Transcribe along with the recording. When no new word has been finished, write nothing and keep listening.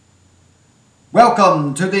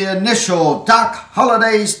Welcome to the initial Doc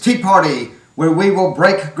Holliday's Tea Party, where we will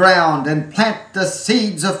break ground and plant the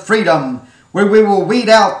seeds of freedom, where we will weed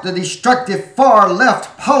out the destructive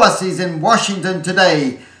far-left policies in Washington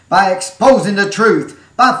today by exposing the truth,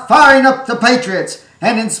 by firing up the patriots,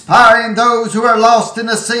 and inspiring those who are lost in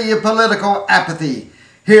the sea of political apathy.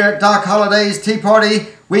 Here at Doc Holliday's Tea Party,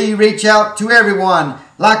 we reach out to everyone.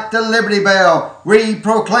 Like the Liberty Bell, we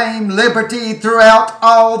proclaim liberty throughout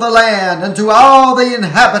all the land and to all the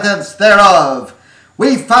inhabitants thereof.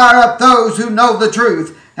 We fire up those who know the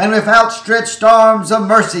truth, and with outstretched arms of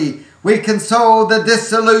mercy, we console the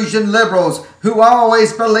disillusioned liberals who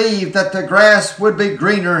always believed that the grass would be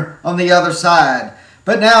greener on the other side.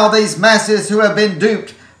 But now these masses who have been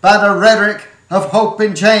duped by the rhetoric of hope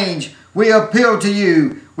and change, we appeal to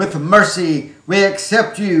you with mercy. We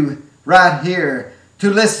accept you right here to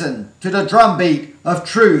listen to the drumbeat of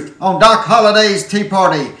truth on Doc Holliday's Tea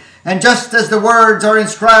Party. And just as the words are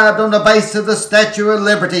inscribed on the base of the Statue of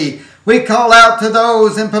Liberty, we call out to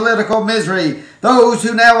those in political misery, those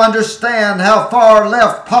who now understand how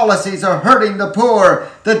far-left policies are hurting the poor,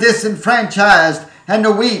 the disenfranchised, and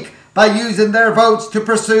the weak by using their votes to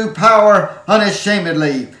pursue power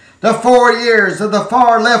unashamedly. The 4 years of the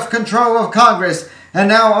far-left control of Congress, and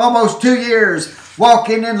now almost 2 years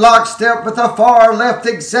walking in lockstep with the far-left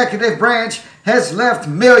executive branch, has left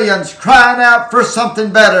millions crying out for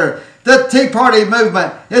something better. The Tea Party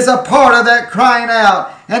movement is a part of that crying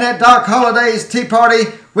out, and at Doc Holliday's Tea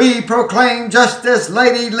Party, we proclaim just as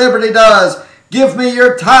Lady Liberty does. Give me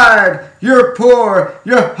your tired, your poor,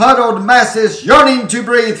 your huddled masses yearning to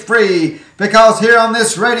breathe free, because here on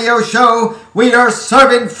this radio show, we are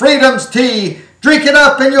serving freedom's tea. Drink it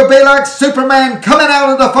up and you'll be like Superman coming out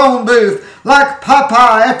of the phone booth, like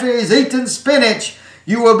Popeye after he's eaten spinach.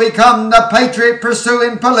 You will become the patriot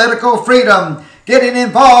pursuing political freedom, getting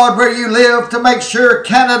involved where you live to make sure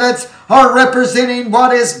candidates are representing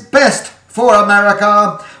what is best for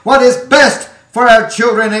America, what is best for our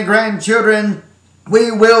children and grandchildren. We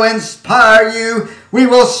will inspire you. We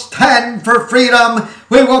will stand for freedom.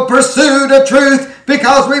 We will pursue the truth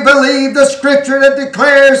because we believe the scripture that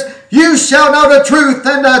declares, "You shall know the truth,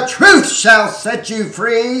 and the truth shall set you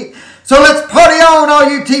free." So let's party on, all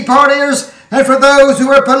you Tea Partiers. And for those who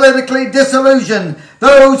are politically disillusioned,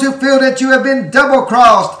 those who feel that you have been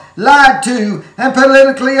double-crossed, lied to, and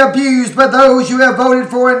politically abused by those you have voted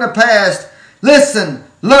for in the past, listen,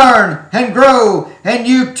 learn, and grow, and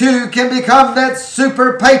you too can become that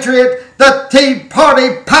super patriot, the Tea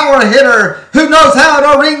Party power hitter who knows how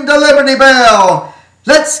to ring the Liberty Bell.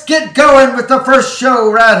 Let's get going with the first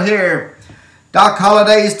show right here. Doc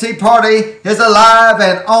Holliday's Tea Party is alive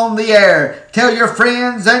and on the air. Tell your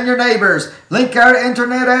friends and your neighbors. Link our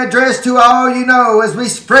internet address to all you know as we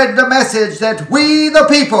spread the message that we, the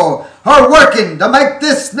people, are working to make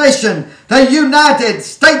this nation, the United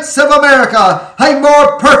States of America, a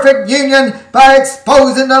more perfect union by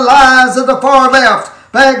exposing the lies of the far left,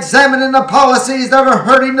 by examining the policies that are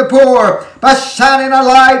hurting the poor, by shining a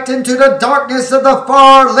light into the darkness of the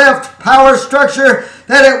far-left power structure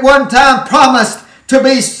that at one time promised to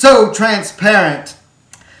be so transparent.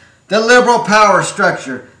 The liberal power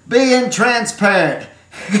structure being transparent.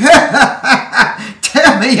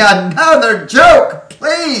 Tell me another joke,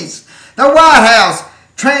 please. The White House,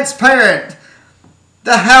 transparent.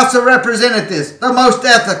 The House of Representatives, the most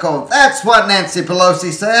ethical. That's what Nancy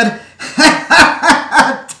Pelosi said.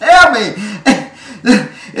 Tell me,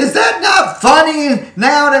 is that not funny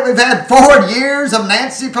now that we've had 4 years of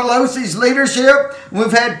Nancy Pelosi's leadership?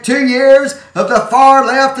 We've had 2 years of the far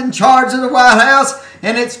left in charge of the White House,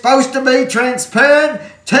 and it's supposed to be transparent?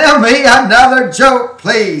 Tell me another joke,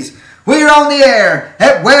 please. We're on the air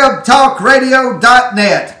at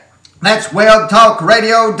webtalkradio.net. That's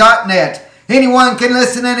webtalkradio.net. Anyone can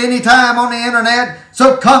listen at any time on the internet,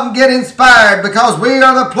 so come get inspired because we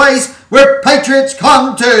are the place where patriots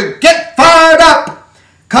come to get fired up.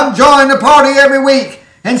 Come join the party every week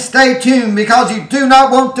and stay tuned because you do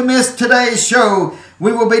not want to miss today's show.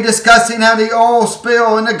 We will be discussing how the oil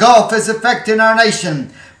spill in the Gulf is affecting our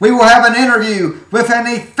nation. We will have an interview with an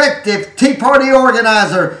effective Tea Party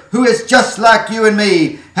organizer who is just like you and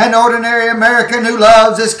me, an ordinary American who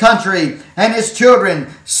loves his country and his children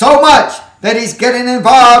so much that he's getting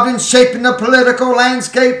involved in shaping the political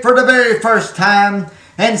landscape for the very first time.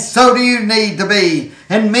 And so do you need to be.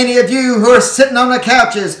 And many of you who are sitting on the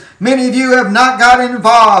couches, many of you have not got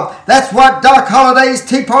involved. That's what Doc Holliday's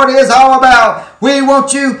Tea Party is all about. We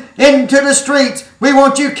want you into the streets. We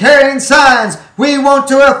want you carrying signs. We want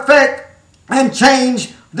to affect and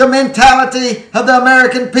change the mentality of the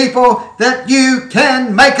American people that you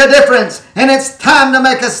can make a difference. And it's time to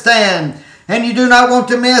make a stand. And you do not want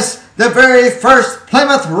to miss the very first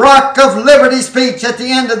Plymouth Rock of Liberty speech at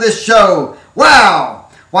the end of this show. Wow!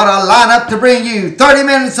 What a lineup to bring you 30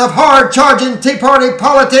 minutes of hard-charging Tea Party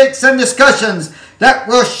politics and discussions that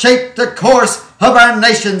will shape the course of our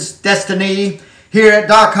nation's destiny. Here at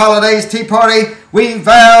Doc Holliday's Tea Party, we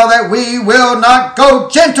vow that we will not go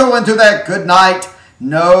gentle into that good night.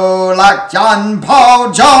 No, like John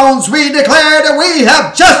Paul Jones, we declare that we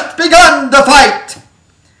have just begun the fight.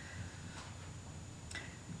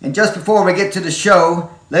 And just before we get to the show,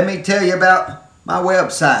 let me tell you about my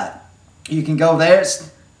website. You can go there.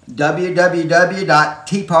 It's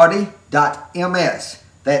www.teaparty.ms.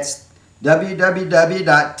 That's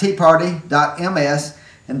www.teaparty.ms.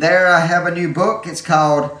 And there I have a new book. It's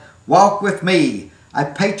called Walk With Me, A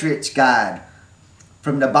Patriot's Guide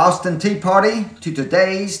from the Boston Tea Party to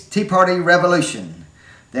today's Tea Party Revolution.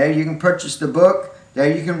 There you can purchase the book.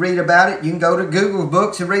 There you can read about it. You can go to Google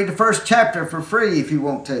Books and read the first chapter for free if you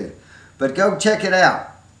want to. But go check it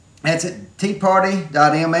out. That's at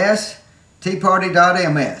teaparty.ms,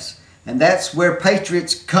 teaparty.ms. And that's where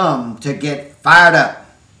patriots come to get fired up.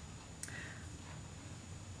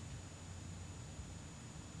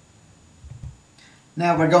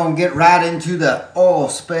 Now we're going to get right into the oil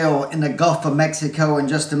spill in the Gulf of Mexico in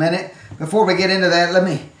just a minute. Before we get into that, let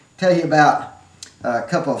me tell you about a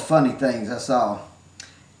couple of funny things I saw.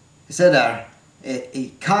 It said our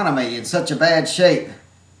economy in such a bad shape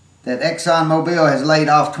that ExxonMobil has laid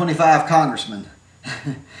off 25 congressmen.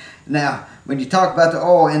 Now, when you talk about the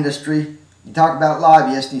oil industry, you talk about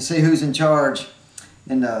lobbyists, and you see who's in charge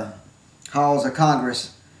in the halls of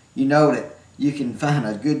Congress, you know that you can find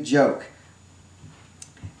a good joke.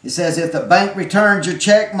 It says if the bank returns your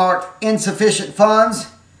check marked insufficient funds,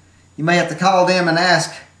 you may have to call them and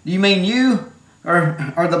ask, do you mean you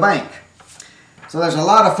or the bank? So there's a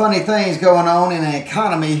lot of funny things going on in an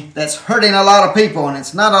economy that's hurting a lot of people, and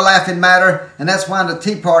it's not a laughing matter, and that's why the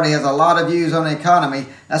Tea Party has a lot of views on the economy.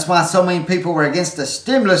 That's why so many people were against the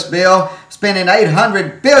stimulus bill, spending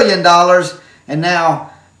 $800 billion, and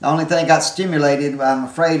now the only thing got stimulated, I'm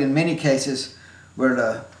afraid in many cases, were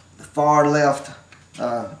the far left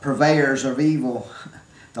purveyors of evil,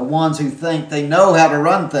 the ones who think they know how to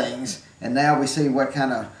run things. And now we see what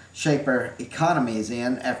kind of shape our economy is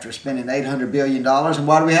in after spending $800 billion. And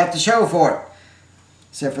what do we have to show for it?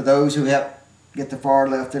 Except for those who have get the far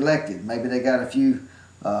left elected. Maybe they got a few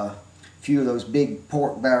of those big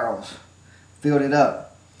pork barrels, filled it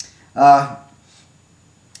up.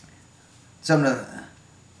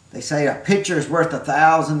 They say a picture is worth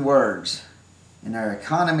 1,000 words. In our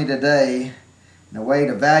economy today, and the way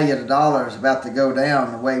the value of the dollar is about to go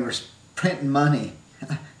down, the way we're printing money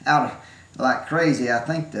out like crazy, I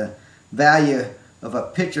think the value of a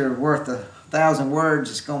picture worth 1,000 words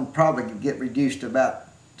is going to probably get reduced to about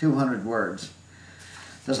 200 words.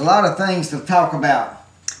 There's a lot of things to talk about.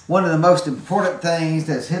 One of the most important things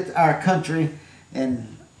that's hit our country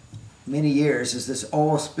in many years is this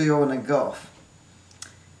oil spill in the Gulf.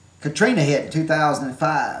 Katrina hit in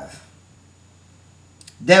 2005.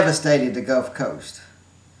 Devastated the Gulf Coast,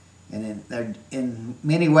 and they're in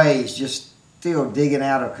many ways just still digging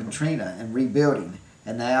out of Katrina and rebuilding,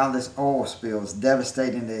 and now this oil spill is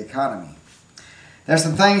devastating the economy. There's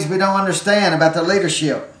some things we don't understand about the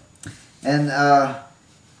leadership, and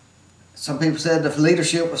some people said the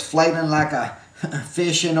leadership was flailing like a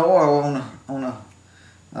fish in oil on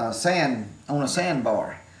a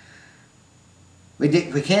sandbar.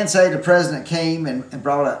 We can say the president came and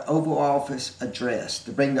brought an Oval Office address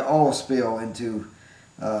to bring the oil spill into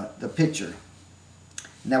the picture.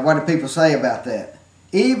 Now, what do people say about that?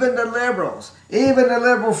 Even the liberals, even the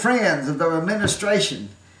liberal friends of the administration,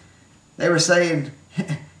 they were saying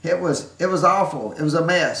it was awful, it was a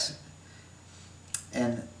mess.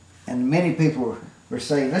 And many people were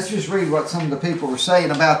saying, let's just read what some of the people were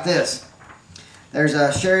saying about this. There's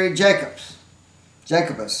Sherry Jacobus.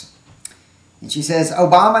 And she says,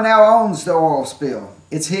 Obama now owns the oil spill.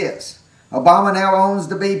 It's his. Obama now owns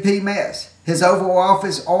the BP mess. His Oval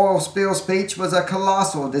Office oil spill speech was a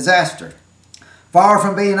colossal disaster. Far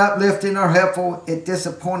from being uplifting or helpful, it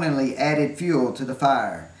disappointingly added fuel to the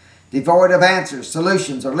fire. Devoid of answers,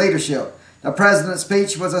 solutions, or leadership, the president's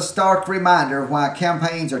speech was a stark reminder of why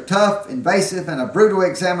campaigns are tough, invasive, and a brutal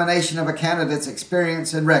examination of a candidate's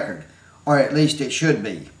experience and record. Or at least it should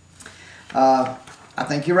be. I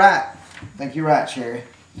think you're right. I think you're right, Sherry.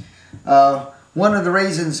 One of the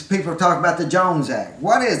reasons people talk about the Jones Act.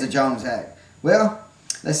 What is the Jones Act? Well,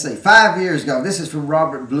 let's see. 5 years ago, this is from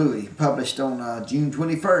Robert Bluey, published on June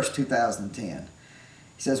 21st, 2010.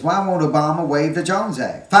 He He says, why won't Obama waive the Jones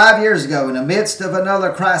Act? 5 years ago, in the midst of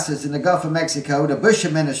another crisis in the Gulf of Mexico, the Bush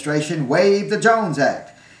administration waived the Jones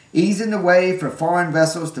Act, easing the way for foreign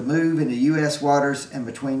vessels to move into U.S. waters and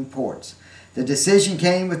between ports. The decision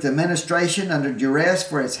came with the administration under duress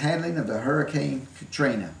for its handling of the Hurricane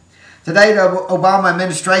Katrina. Today, the Obama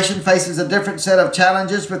administration faces a different set of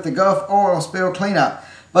challenges with the Gulf oil spill cleanup.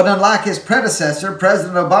 But unlike his predecessor,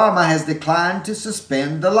 President Obama has declined to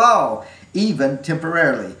suspend the law, even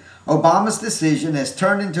temporarily. Obama's decision has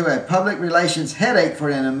turned into a public relations headache for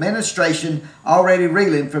an administration already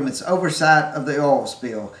reeling from its oversight of the oil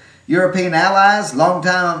spill. European allies,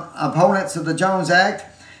 longtime opponents of the Jones Act,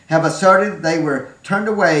 have asserted they were turned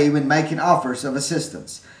away when making offers of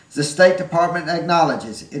assistance. The State Department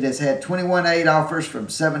acknowledges it has had 21 aid offers from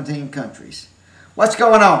 17 countries. What's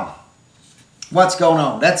going on? What's going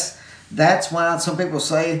on? That's why some people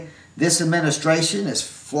say this administration is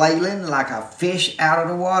flailing like a fish out of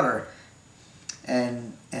the water.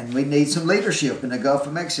 And we need some leadership in the Gulf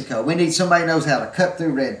of Mexico. We need somebody who knows how to cut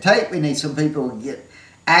through red tape. We need some people who get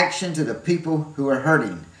action to the people who are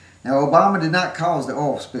hurting. Now, Obama did not cause the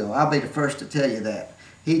oil spill. I'll be the first to tell you that.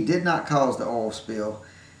 He did not cause the oil spill.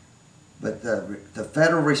 But the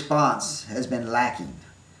federal response has been lacking.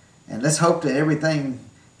 And let's hope that everything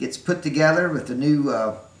gets put together with the new,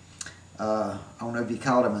 I don't know if you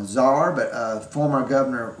called him a czar, but former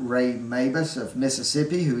Governor Ray Mabus of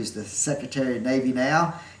Mississippi, who is the Secretary of Navy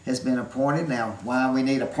now, has been appointed. Now, why we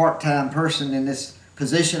need a part-time person in this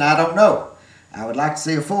position, I don't know. I would like to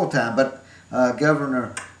see a full-time, but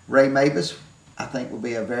Governor Ray Mabus, I think, will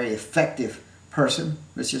be a very effective person.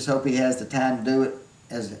 Let's just hope he has the time to do it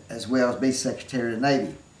as well as be Secretary of the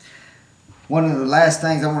Navy. One of the last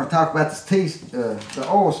things I want to talk about is the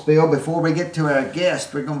oil spill. Before we get to our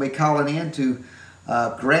guest, we're going to be calling in to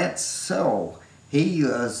Grant Sowell. He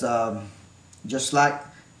was just like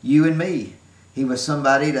you and me. He was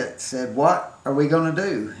somebody that said, what are we going to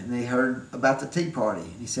do? And he heard about the Tea Party.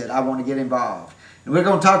 He said, I want to get involved. And we're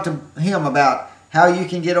going to talk to him about how you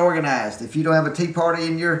can get organized. If you don't have a Tea Party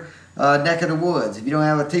in your neck of the woods, if you don't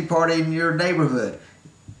have a Tea Party in your neighborhood,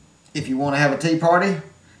 if you want to have a Tea Party,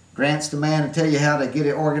 Grant's the man to tell you how to get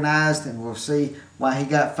it organized, and we'll see why he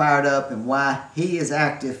got fired up and why he is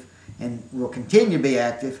active and will continue to be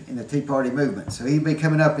active in the Tea Party movement. So he'll be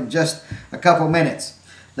coming up in just a couple minutes.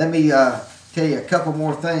 Let me tell you a couple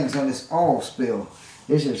more things on this oil spill.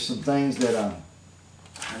 These are some things that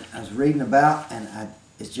I was reading about, and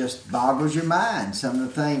it just boggles your mind, some of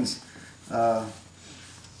the things that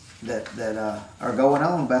are going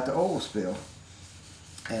on about the oil spill.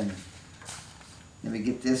 And let me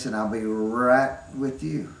get this and I'll be right with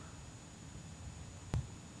you.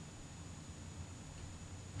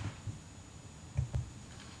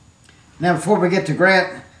 Now, before we get to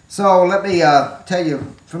Grant, so let me tell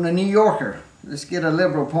you from the New Yorker. Let's get a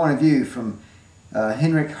liberal point of view from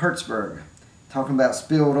Henrik Hertzberg, talking about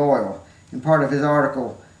spilled oil. In part of his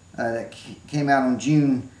article that came out on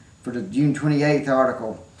June 28th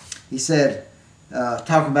article, he said,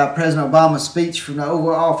 talking about President Obama's speech from the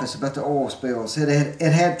Oval Office about the oil spill, said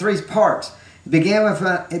it had three parts. It began with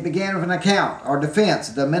an account or defense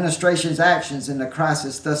of the administration's actions in the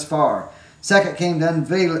crisis thus far. Second came the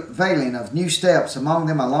unveiling of new steps, among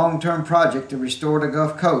them a long-term project to restore the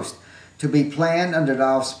Gulf Coast, to be planned under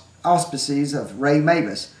the auspices of Ray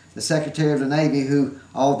Mabus, the Secretary of the Navy, who,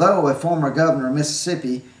 although a former governor of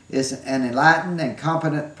Mississippi, is an enlightened and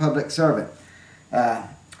competent public servant.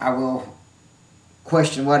 I will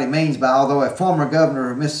question what he means by although a former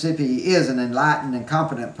governor of Mississippi, he is an enlightened and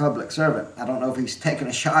competent public servant. I don't know if he's taking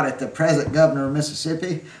a shot at the present governor of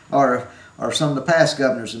Mississippi or some of the past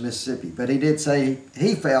governors of Mississippi. But he did say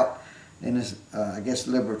he felt in his, I guess,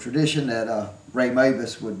 liberal tradition that Ray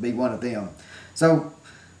Mabus would be one of them. So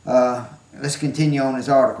let's continue on his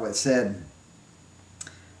article. It said,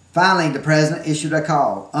 finally, the president issued a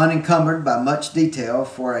call, unencumbered by much detail,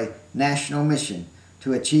 for a national mission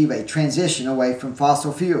to achieve a transition away from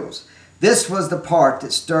fossil fuels. This was the part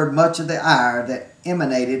that stirred much of the ire that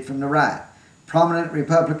emanated from the right. Prominent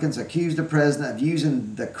Republicans accused the president of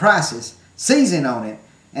using the crisis, seizing on it,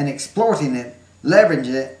 and exploiting it,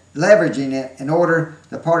 leveraging it in order,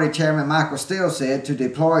 the party chairman Michael Steele said, to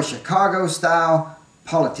deploy Chicago-style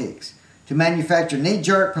politics, to manufacture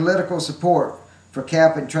knee-jerk political support for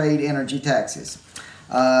cap-and-trade energy taxes.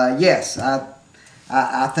 Yes,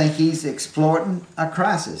 I think he's exploiting a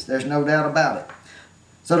crisis. There's no doubt about it.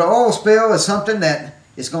 So the oil spill is something that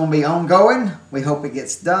is going to be ongoing. We hope it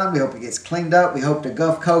gets done. We hope it gets cleaned up. We hope the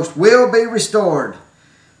Gulf Coast will be restored.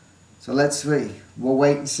 So let's see. We'll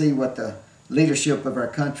wait and see what the leadership of our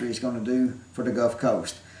country is going to do for the Gulf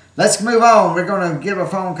Coast. Let's move on. We're going to give a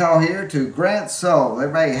phone call here to Grant Soule.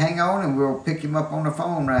 Everybody hang on and we'll pick him up on the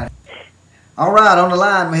phone right. All right, on the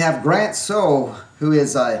line we have Grant Soule, who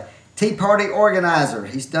is a Tea Party organizer.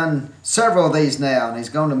 He's done several of these now, and he's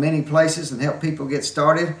gone to many places and helped people get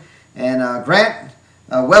started. And Grant,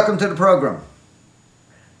 welcome to the program.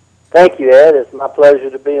 Thank you, Ed. It's my pleasure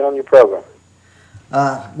to be on your program.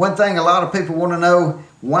 One thing a lot of people want to know,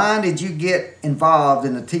 why did you get involved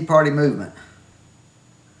in the Tea Party movement?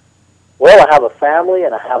 Well, I have a family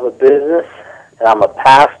and I have a business, and I'm a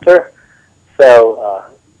pastor. So,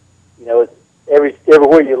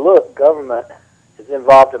 everywhere you look, government is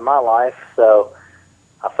involved in my life. So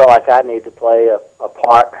I felt like I need to play a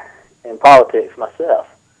part in politics myself.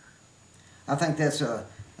 I think that's a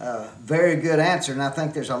very good answer, and I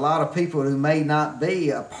think there's a lot of people who may not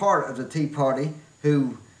be a part of the Tea Party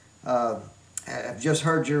who have just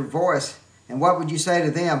heard your voice. And what would you say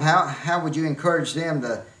to them? How would you encourage them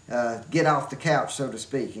to get off the couch, so to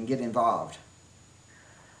speak, and get involved?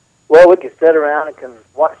 Well, we can sit around and can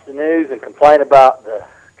watch the news and complain about the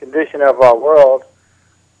condition of our world,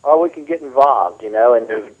 or we can get involved, and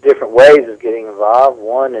there's different ways of getting involved.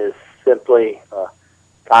 One is simply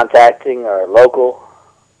contacting our local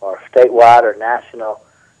or statewide or national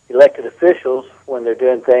elected officials when they're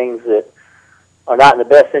doing things that are not in the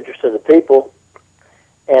best interest of the people,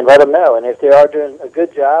 and let them know. And if they are doing a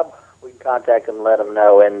good job, we can contact them and let them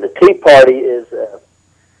know. And the Tea Party is a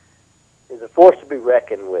force to be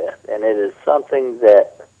reckoned with, and it is something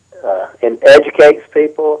that it educates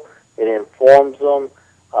people, it informs them.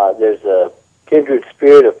 There's a kindred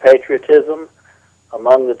spirit of patriotism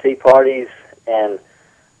among the Tea Parties, and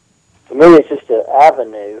to me, it's just an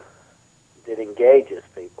avenue that engages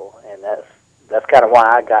people, and that's kind of why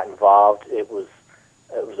I got involved. It was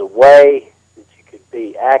a way that you could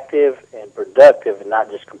be active and productive and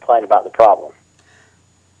not just complain about the problem.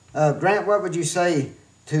 Grant, what would you say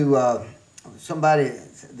to somebody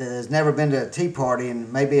that has never been to a Tea Party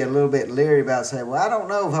and maybe a little bit leery about saying, well, I don't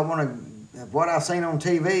know if I want to, what I've seen on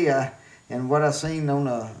TV and what I've seen on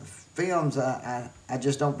the films, I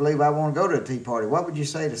just don't believe I want to go to a Tea Party. What would you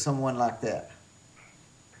say to someone like that?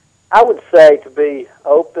 I would say to be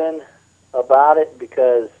open about it,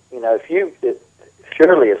 because,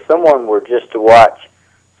 surely if someone were just to watch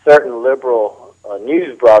certain liberal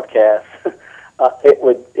news broadcasts, it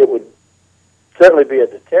would certainly be a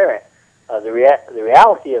deterrent. The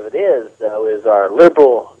reality of it is, though, is our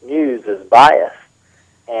liberal news is biased.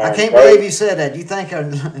 And I can't believe you said that. You think our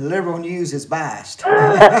liberal news is biased.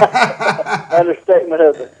 Understatement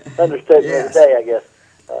of the day, I guess.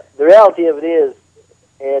 The reality of it is,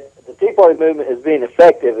 the Tea Party movement is being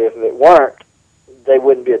effective. If it weren't, they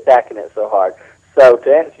wouldn't be attacking it so hard. So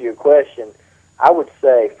to answer your question, I would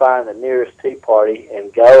say find the nearest Tea Party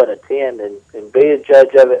and go and attend and be a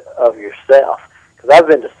judge of it of yourself. Because I've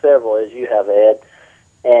been to several, as you have, Ed,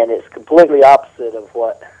 and it's completely opposite of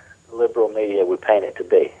what liberal media would paint it to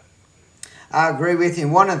be. I agree with you.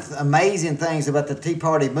 And one of the amazing things about the Tea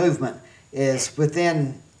Party movement is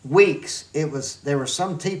within weeks, there was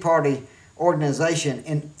some Tea Party organization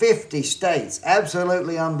in 50 states.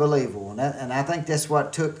 Absolutely unbelievable. And I think that's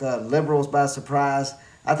what took liberals by surprise.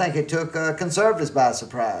 I think it took conservatives by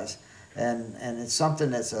surprise. And it's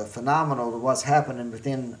something that's phenomenal to what's happening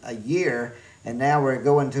within a year. And now we're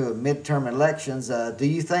going to midterm elections. Do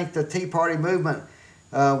you think the Tea Party movement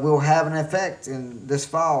will have an effect in this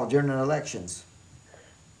fall during the elections?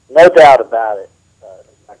 No doubt about it,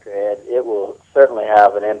 Dr. Ed. It will certainly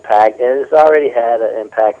have an impact, and it's already had an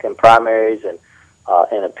impact in primaries and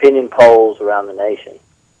in opinion polls around the nation.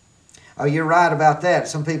 Oh, you're right about that.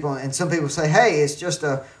 Some people say, hey, it's just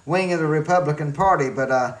a wing of the Republican Party,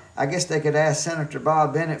 but I guess they could ask Senator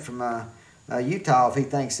Bob Bennett from Utah if he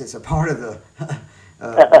thinks it's a part of the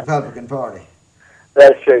Republican Party.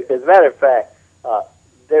 That's true. As a matter of fact,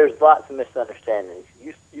 there's lots of misunderstandings.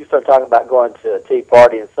 You start talking about going to a Tea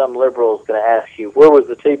Party, and some liberal is going to ask you, where was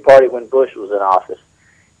the Tea Party when Bush was in office?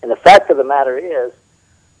 And the fact of the matter is,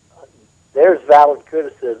 there's valid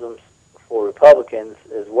criticisms for Republicans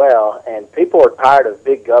as well, and people are tired of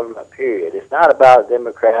big government, period. It's not about a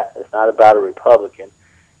Democrat. It's not about a Republican.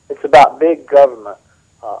 It's about big government,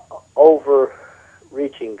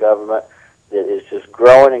 overreaching government that is just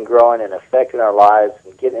growing and growing and affecting our lives,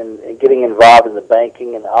 and getting involved in the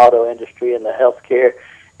banking and the auto industry and the healthcare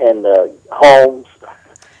and the homes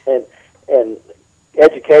and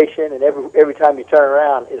education. And every time you turn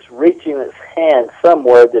around, it's reaching its hand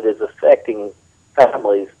somewhere that is affecting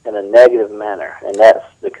families in a negative manner, and that's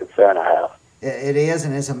the concern I have. It is,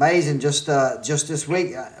 and it's amazing. Just this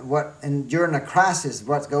week, during the crisis,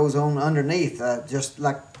 what goes on underneath. Just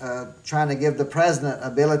like trying to give the president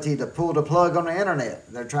ability to pull the plug on the internet.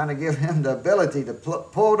 They're trying to give him the ability to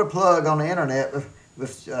pull the plug on the internet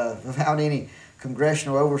without any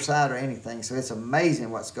congressional oversight or anything. So it's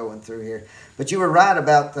amazing what's going through here. But you were right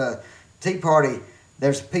about the Tea Party.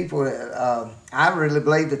 There's people, I really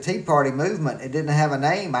believe the Tea Party movement, it didn't have a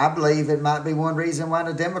name. I believe it might be one reason why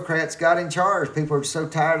the Democrats got in charge. People are so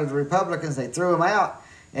tired of the Republicans, they threw them out.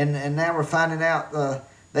 And now we're finding out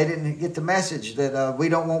they didn't get the message that we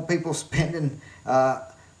don't want people spending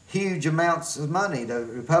huge amounts of money. The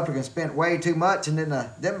Republicans spent way too much, and then the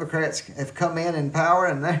Democrats have come in power,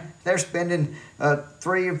 and they're spending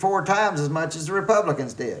 3 or 4 times as much as the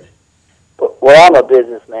Republicans did. Well, I'm a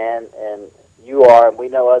businessman, and you are, and we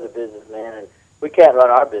know other businessmen, and we can't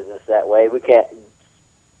run our business that way. We can't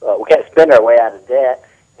spend our way out of debt,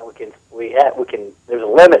 and we can. There's a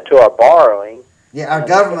limit to our borrowing. Yeah, our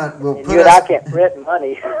government will put us. You and I can't print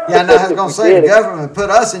money. Yeah, no, I was going to say the government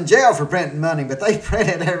put us in jail for printing money, but they print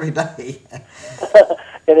it every day.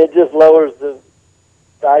 And it just lowers the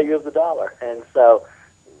value of the dollar, and so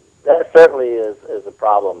that certainly is a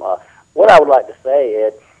problem. What I would like to say,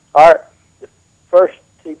 Ed, the first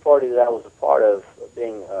Tea Party that I was a part of,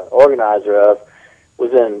 being an organizer of,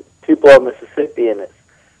 was in Tupelo, Mississippi, and it's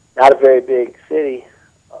not a very big city,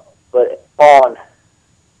 but on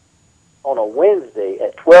a Wednesday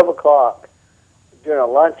at 12 o'clock during a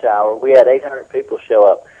lunch hour, we had 800 people show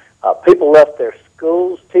up. People left their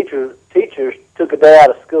schools. Teachers took a day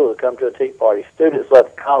out of school to come to a Tea Party. Students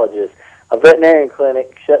left colleges. A veterinarian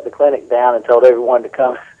clinic shut the clinic down and told everyone to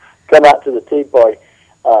come out to the Tea Party.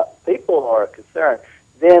 People are concerned.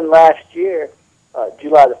 Then last year,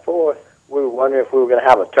 July the 4th, we were wondering if we were going to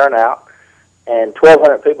have a turnout, and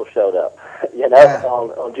 1,200 people showed up, Yeah.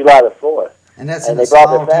 on July the 4th. And that's and in a they brought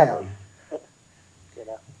small their families. town.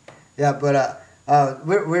 Yeah, but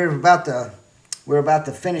we're about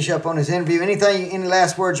to finish up on this interview. Any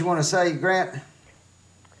last words you want to say, Grant?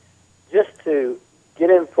 Just to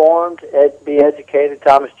get informed, be educated.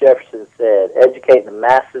 Thomas Jefferson said, educate the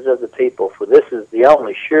masses of the people, for this is the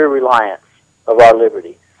only sure reliance of our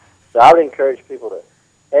liberty. So I would encourage people to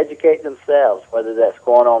educate themselves, whether that's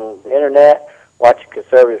going on the internet, watching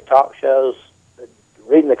conservative talk shows,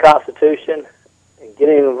 reading the Constitution, and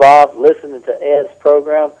getting involved, listening to Ed's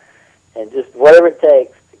program, and just whatever it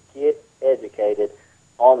takes to get educated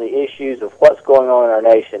on the issues of what's going on in our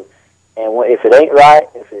nation. And if it ain't right,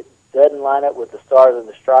 if it doesn't line up with the stars and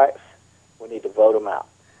the stripes, we need to vote them out.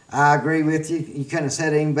 I agree with you. You couldn't have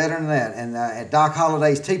said it even better than that. And at Doc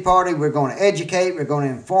Holliday's Tea Party, we're going to educate, we're going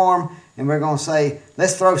to inform, and we're going to say,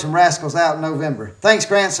 let's throw some rascals out in November. Thanks,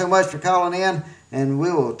 Grant, so much for calling in, and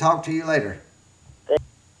we will talk to you later.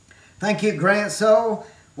 Thank you, Grant. So,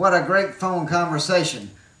 what a great phone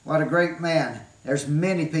conversation. What a great man. There's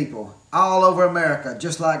many people all over America,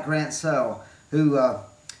 just like Grant Sell, who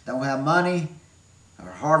don't have money,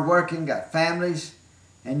 are hardworking, got families,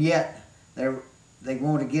 and yet they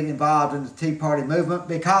want to get involved in the Tea Party movement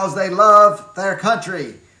because they love their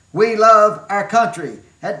country. We love our country.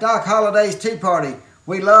 At Doc Holliday's Tea Party,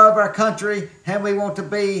 we love our country, and we want to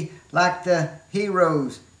be like the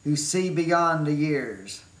heroes who see beyond the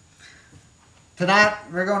years. Tonight,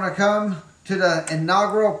 we're going to come to the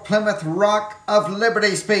inaugural Plymouth Rock of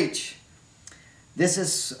Liberty speech. This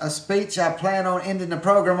is a speech I plan on ending the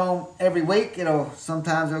program on every week.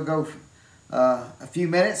 Sometimes it'll go a few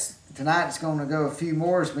minutes. Tonight it's going to go a few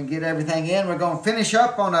more as we get everything in. We're going to finish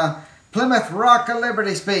up on a Plymouth Rock of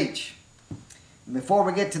Liberty speech. And before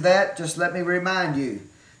we get to that, just let me remind you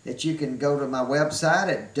that you can go to my website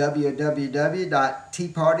at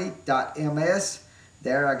www.teaparty.ms.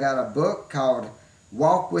 There I got a book called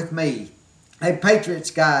Walk With Me, a Patriot's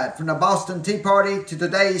Guide from the Boston Tea Party to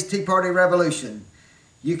today's Tea Party Revolution.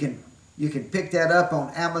 You can pick that up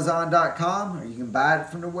on Amazon.com, or you can buy it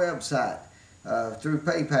from the website through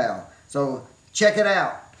PayPal. So check it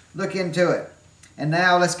out. Look into it. And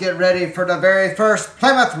now let's get ready for the very first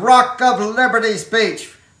Plymouth Rock of Liberty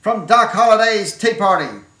speech from Doc Holliday's Tea Party.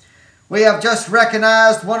 We have just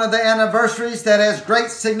recognized one of the anniversaries that has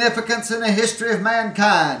great significance in the history of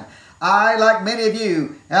mankind. I, like many of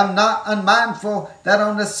you, am not unmindful that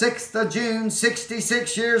on the 6th of June,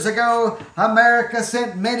 66 years ago, America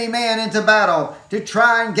sent many men into battle to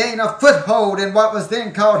try and gain a foothold in what was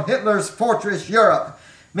then called Hitler's Fortress Europe.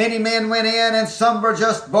 Many men went in, and some were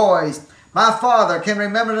just boys. My father can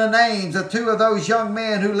remember the names of 2 of those young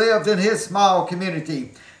men who lived in his small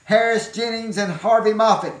community. Harris Jennings and Harvey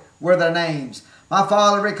Moffett were their names. My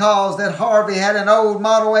father recalls that Harvey had an old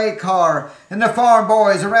Model A car, and the farm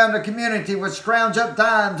boys around the community would scrounge up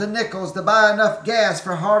dimes and nickels to buy enough gas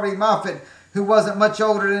for Harvey Moffett, who wasn't much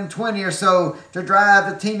older than 20 or so, to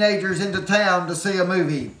drive the teenagers into town to see a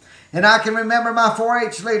movie. And I can remember my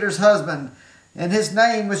 4-H leader's husband, and his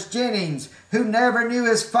name was Jennings, who never knew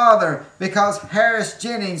his father because Harris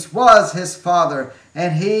Jennings was his father,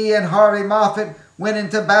 and he and Harvey Moffett went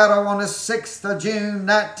into battle on the 6th of June,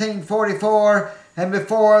 1944, and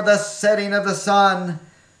before the setting of the sun,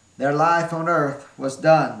 their life on earth was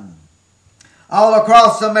done. All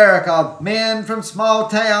across America, men from small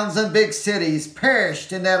towns and big cities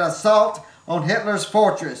perished in that assault on Hitler's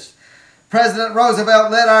fortress. President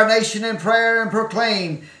Roosevelt led our nation in prayer and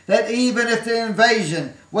proclaimed that even if the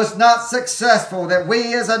invasion was not successful, that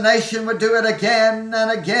we as a nation would do it again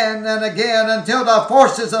and again and again until the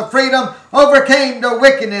forces of freedom overcame the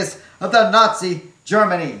wickedness of the Nazi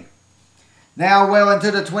Germany. Now, well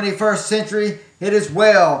into the 21st century, it is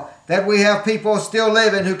well that we have people still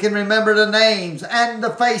living who can remember the names and the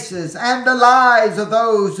faces and the lives of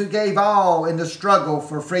those who gave all in the struggle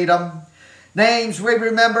for freedom. Names we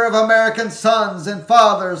remember of American sons and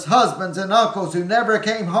fathers, husbands and uncles who never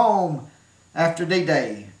came home after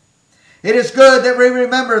D-Day. It is good that we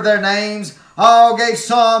remember their names. All gave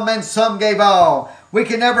some and some gave all. We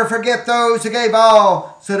can never forget those who gave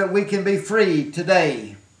all so that we can be free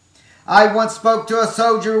today. I once spoke to a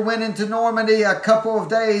soldier who went into Normandy a couple of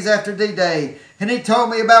days after D-Day, and he told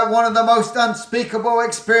me about one of the most unspeakable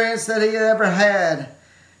experiences that he had ever had.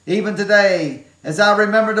 Even today, as I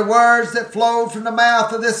remember the words that flowed from the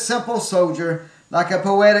mouth of this simple soldier, like a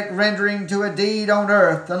poetic rendering to a deed on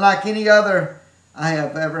earth, unlike any other I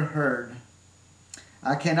have ever heard.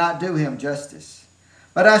 I cannot do him justice,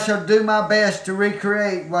 but I shall do my best to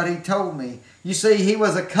recreate what he told me. You see, he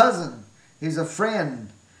was a cousin. He's a friend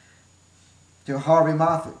to Harvey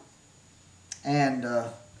Moffett and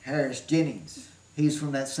Harris Jennings. He's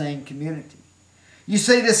from that same community. You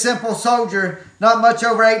see, this simple soldier, not much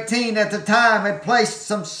over 18 at the time, had placed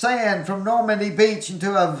some sand from Normandy Beach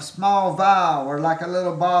into a small vial, or like a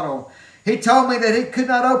little bottle. He told me that he could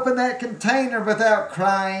not open that container without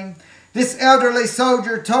crying. This elderly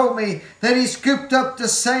soldier told me that he scooped up the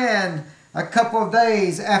sand a couple of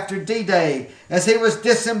days after D-Day as he was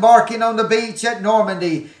disembarking on the beach at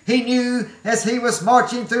Normandy. He knew as he was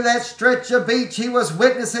marching through that stretch of beach he was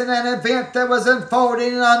witnessing an event that was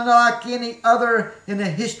unfolding unlike any other in the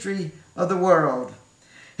history of the world.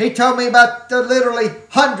 He told me about the literally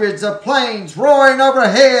hundreds of planes roaring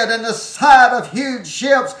overhead and the sight of huge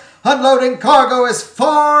ships unloading cargo as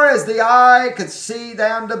far as the eye could see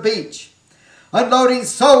down the beach. Unloading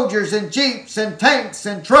soldiers and jeeps and tanks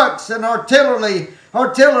and trucks and artillery,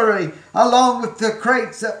 along with the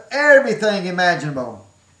crates of everything imaginable.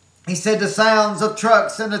 He said the sounds of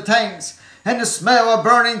trucks and the tanks and the smell of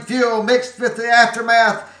burning fuel mixed with the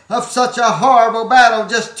aftermath of such a horrible battle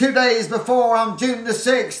just 2 days before on June the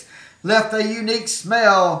 6th left a unique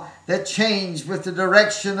smell that changed with the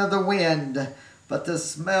direction of the wind. But the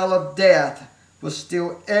smell of death was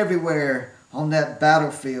still everywhere on that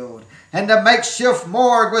battlefield. And the makeshift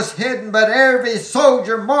morgue was hidden, but every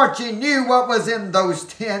soldier marching knew what was in those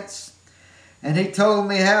tents. And he told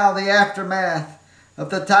me how the aftermath of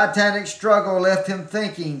the Titanic struggle left him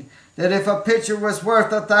thinking that if a picture was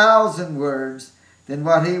worth 1,000 words, then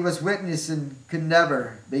what he was witnessing could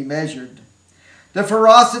never be measured. The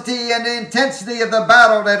ferocity and the intensity of the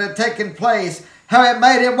battle that had taken place, how it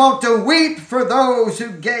made him want to weep for those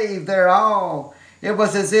who gave their all. It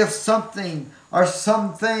was as if something or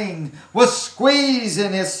something was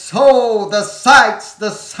squeezing his soul. The sights,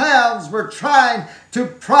 the sounds were trying to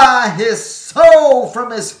pry his soul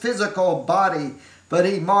from his physical body, but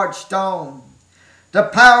he marched on. The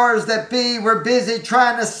powers that be were busy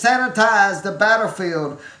trying to sanitize the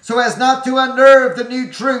battlefield so as not to unnerve the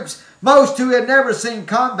new troops, most who had never seen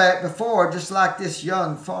combat before, just like this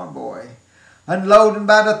young farm boy. Unloading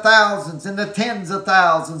by the thousands and the tens of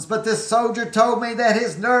thousands. But this soldier told me that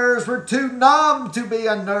his nerves were too numb to be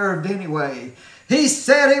unnerved anyway. He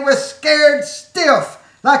said he was scared stiff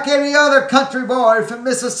like any other country boy from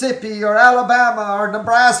Mississippi or Alabama or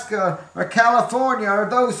Nebraska or California or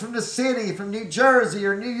those from the city, from New Jersey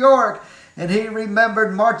or New York. And he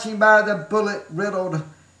remembered marching by the bullet-riddled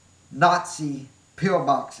Nazi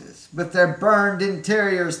pillboxes with their burned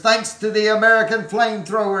interiors thanks to the American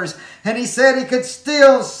flamethrowers, and he said he could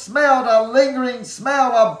still smell the lingering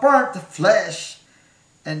smell of burnt flesh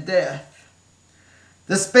and death.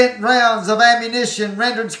 The spent rounds of ammunition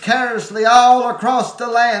rendered carelessly all across the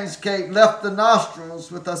landscape left the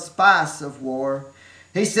nostrils with a spice of war.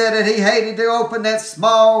 He said that he hated to open that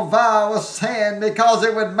small vial of sand because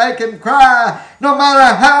it would make him cry. No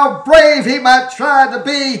matter how brave he might try to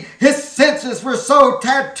be, his senses were so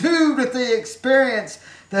tattooed with the experience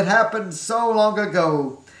that happened so long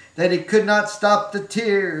ago that he could not stop the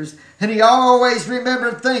tears. And he always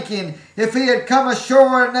remembered thinking, if he had come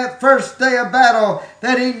ashore in that first day of battle,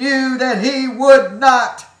 that he knew that he would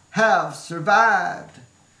not have survived.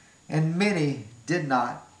 And many did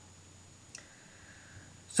not.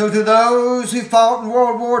 So to those who fought in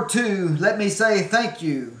World War II, let me say thank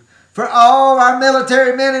you. For all our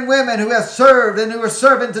military men and women who have served and who are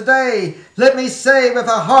serving today, let me say with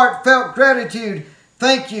a heartfelt gratitude,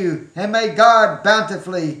 thank you, and may God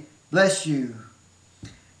bountifully bless you.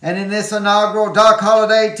 And in this inaugural Doc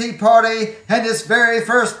Holliday Tea Party and this very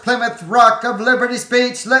first Plymouth Rock of Liberty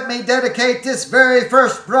speech, let me dedicate this very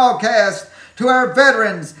first broadcast to our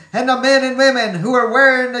veterans and the men and women who are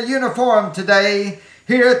wearing the uniform today.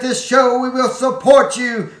 Here at this show, we will support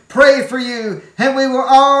you, pray for you, and we will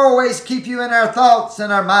always keep you in our thoughts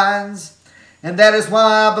and our minds. And that is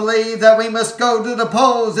why I believe that we must go to the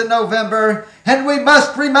polls in November, and we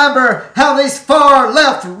must remember how these far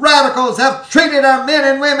left radicals have treated our men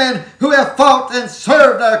and women who have fought and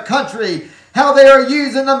served our country, how they are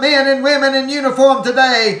using the men and women in uniform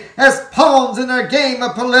today as pawns in their game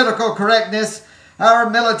of political correctness.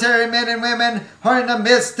 Our military men and women are in the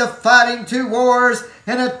midst of fighting 2 wars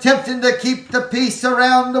and attempting to keep the peace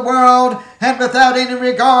around the world, and without any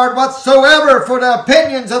regard whatsoever for the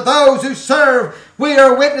opinions of those who serve, we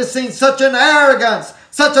are witnessing such an arrogance,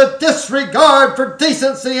 such a disregard for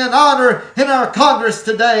decency and honor in our Congress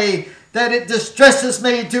today, that it distresses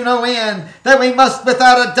me to no end that we must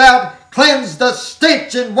without a doubt cleanse the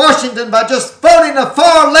stench in Washington by just voting the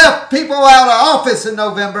far left people out of office in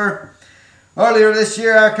November. Earlier this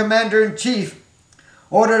year, our Commander-in-Chief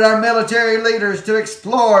ordered our military leaders to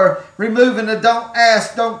explore removing the don't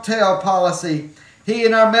ask, don't tell policy. He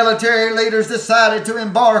and our military leaders decided to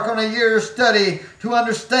embark on a year's study to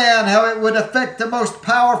understand how it would affect the most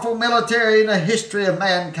powerful military in the history of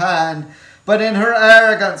mankind. But in her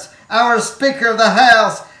arrogance, our Speaker of the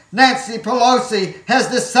House, Nancy Pelosi, has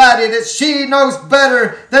decided that she knows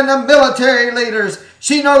better than the military leaders.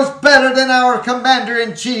 She knows better than our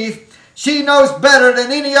Commander-in-Chief. She knows better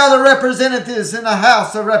than any other representatives in the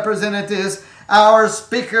House of Representatives. Our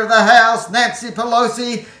Speaker of the House, Nancy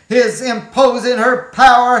Pelosi, is imposing her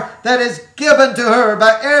power that is given to her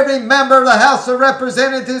by every member of the House of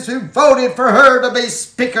Representatives who voted for her to be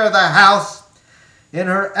Speaker of the House. In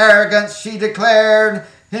her arrogance, she declared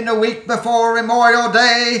in the week before Memorial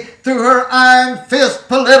Day, through her iron fist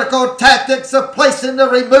political tactics of placing the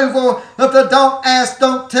removal of the don't ask,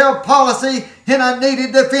 don't tell policy in a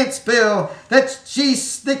needed defense bill, that she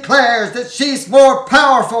declares that she's more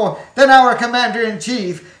powerful than our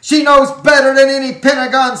Commander-in-Chief. She knows better than any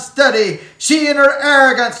Pentagon study. She, in her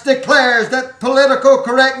arrogance, declares that political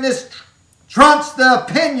correctness trumps the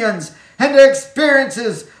opinions and the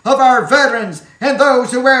experiences of our veterans and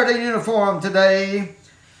those who wear the uniform today.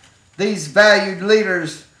 These valued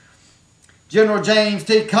leaders, General James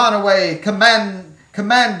T. Conaway,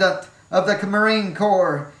 Commandant of the Marine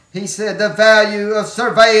Corps, he said, the value of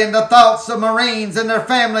surveying the thoughts of Marines and their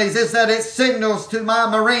families is that it signals to my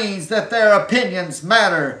Marines that their opinions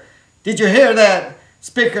matter. Did you hear that,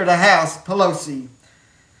 Speaker of the House, Pelosi?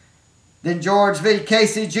 Then George V.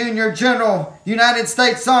 Casey, Jr., General, United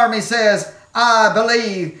States Army, says, I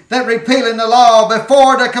believe that repealing the law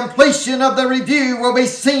before the completion of the review will be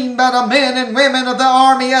seen by the men and women of the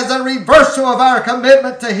Army as a reversal of our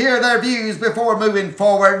commitment to hear their views before moving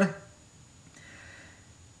forward.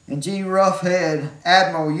 And G. Ruffhead,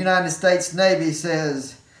 Admiral, United States Navy,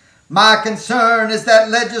 says, my concern is that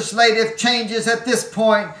legislative changes at this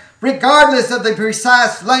point, regardless of the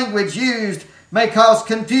precise language used, may cause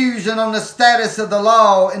confusion on the status of the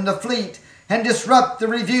law in the fleet and disrupt the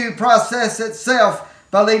review process itself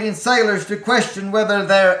by leading sailors to question whether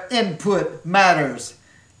their input matters.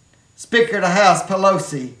 Speaker of the House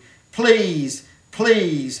Pelosi, please,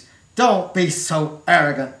 please don't be so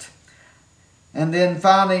arrogant. And then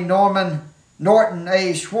finally, Norton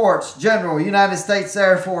A. Schwartz, General, United States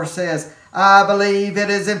Air Force, says, I believe it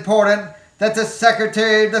is important that the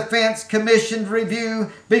Secretary of Defense commissioned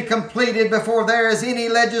review be completed before there is any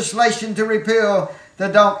legislation to repeal the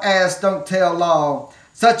don't ask, don't tell law.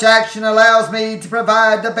 Such action allows me to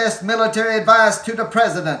provide the best military advice to the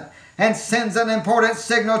President and sends an important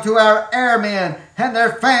signal to our airmen and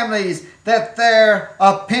their families that their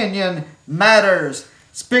opinion matters.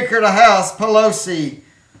 Speaker of the House Pelosi,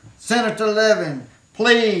 Senator Levin,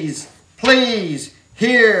 please, please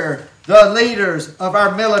hear the leaders of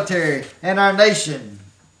our military and our nation.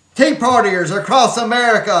 Tea Partiers across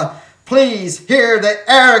America, please hear the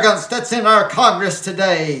arrogance that's in our Congress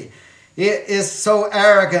today. It is so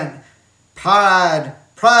arrogant. Pride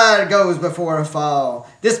goes before a fall.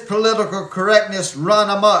 This political correctness run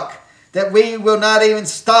amok that we will not even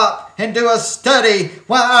stop and do a study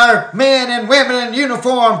while our men and women in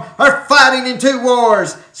uniform are fighting in 2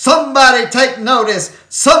 wars. Somebody take notice.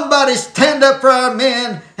 Somebody stand up for our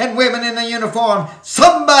men and women in the uniform.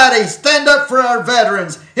 Somebody stand up for our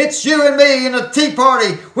veterans. It's you and me in a Tea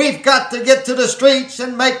Party. We've got to get to the streets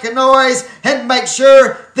and make a noise and make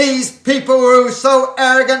sure these people who are so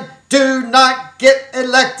arrogant do not get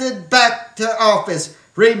elected back to office.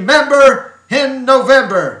 Remember in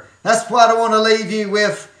November. That's what I want to leave you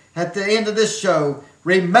with at the end of this show.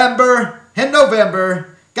 Remember in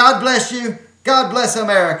November. God bless you. God bless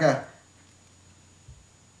America.